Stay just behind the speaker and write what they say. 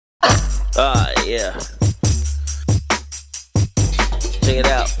Yeah. Check it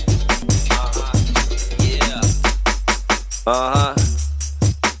out. Yeah.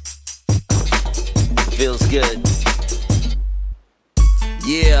 Feels good.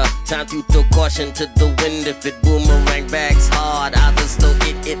 Yeah, time to throw caution to the wind. If it boomerang backs hard, I'll just throw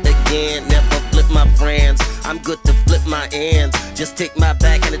it again. Never flip my friends, I'm good to flip my ends. Just take my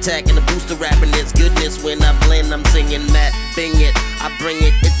back and attack and the booster rapping. It's goodness when I blend, I'm singing Matt Bing it. I bring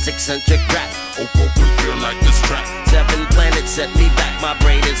it, it's eccentric rap. Oh, feel like this track. 7 planets set me back, my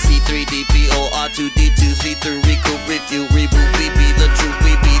brain is C3DPO, R2D2, C3, Rico, review, reboot, we be the truth,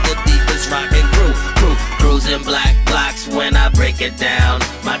 we be the deepest rockin' crew. Cruising black blocks when I break it down.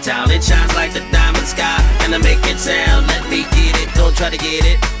 My town, it shines like the diamond sky, and I make it sound. Let me get it, don't try to get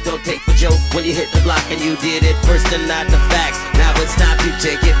it. Don't take the joke when you hit the block and you did it first and not the facts. Now it's time to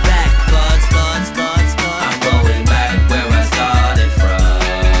take it back. I'm going back where I started from.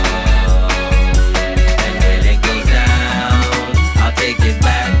 And when it goes down, I'll take it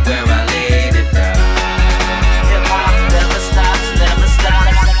back where I laid it down. Hip hop never stops, never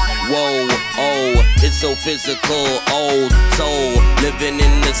stops. Whoa, oh, it's so physical, old soul, living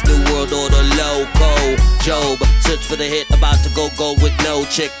in this new world order, loco. Job, search for the hit, about to go with no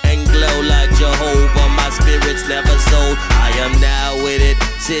chick and glow like Jehovah. My spirit's never sold, I am now with it,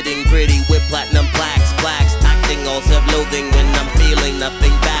 sitting pretty with platinum plaques, acting all self-loathing when I'm feeling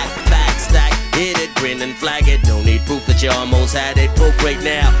nothing back, stack, hit it, grin and flag it. Don't need proof that you almost had it. Procreate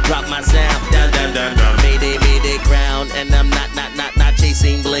now, drop my sound, down, mayday, crown, and I'm not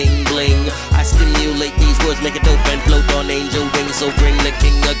chasing bling bling. I stimulate these words, make it dope and float on angel wings. So bring the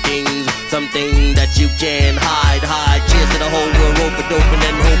king of kings, something that you can hide. Cheers to the whole world, rope it open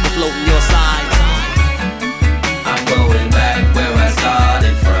and hope it floating your side. I'm going back where I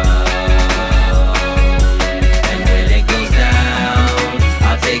started from, and when it goes down,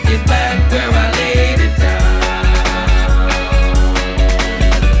 I'll take it back where I laid it down.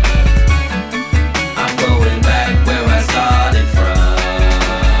 I'm going back where I started from,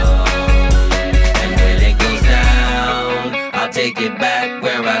 and when it goes down, I'll take it back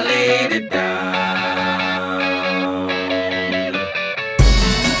where I laid it down.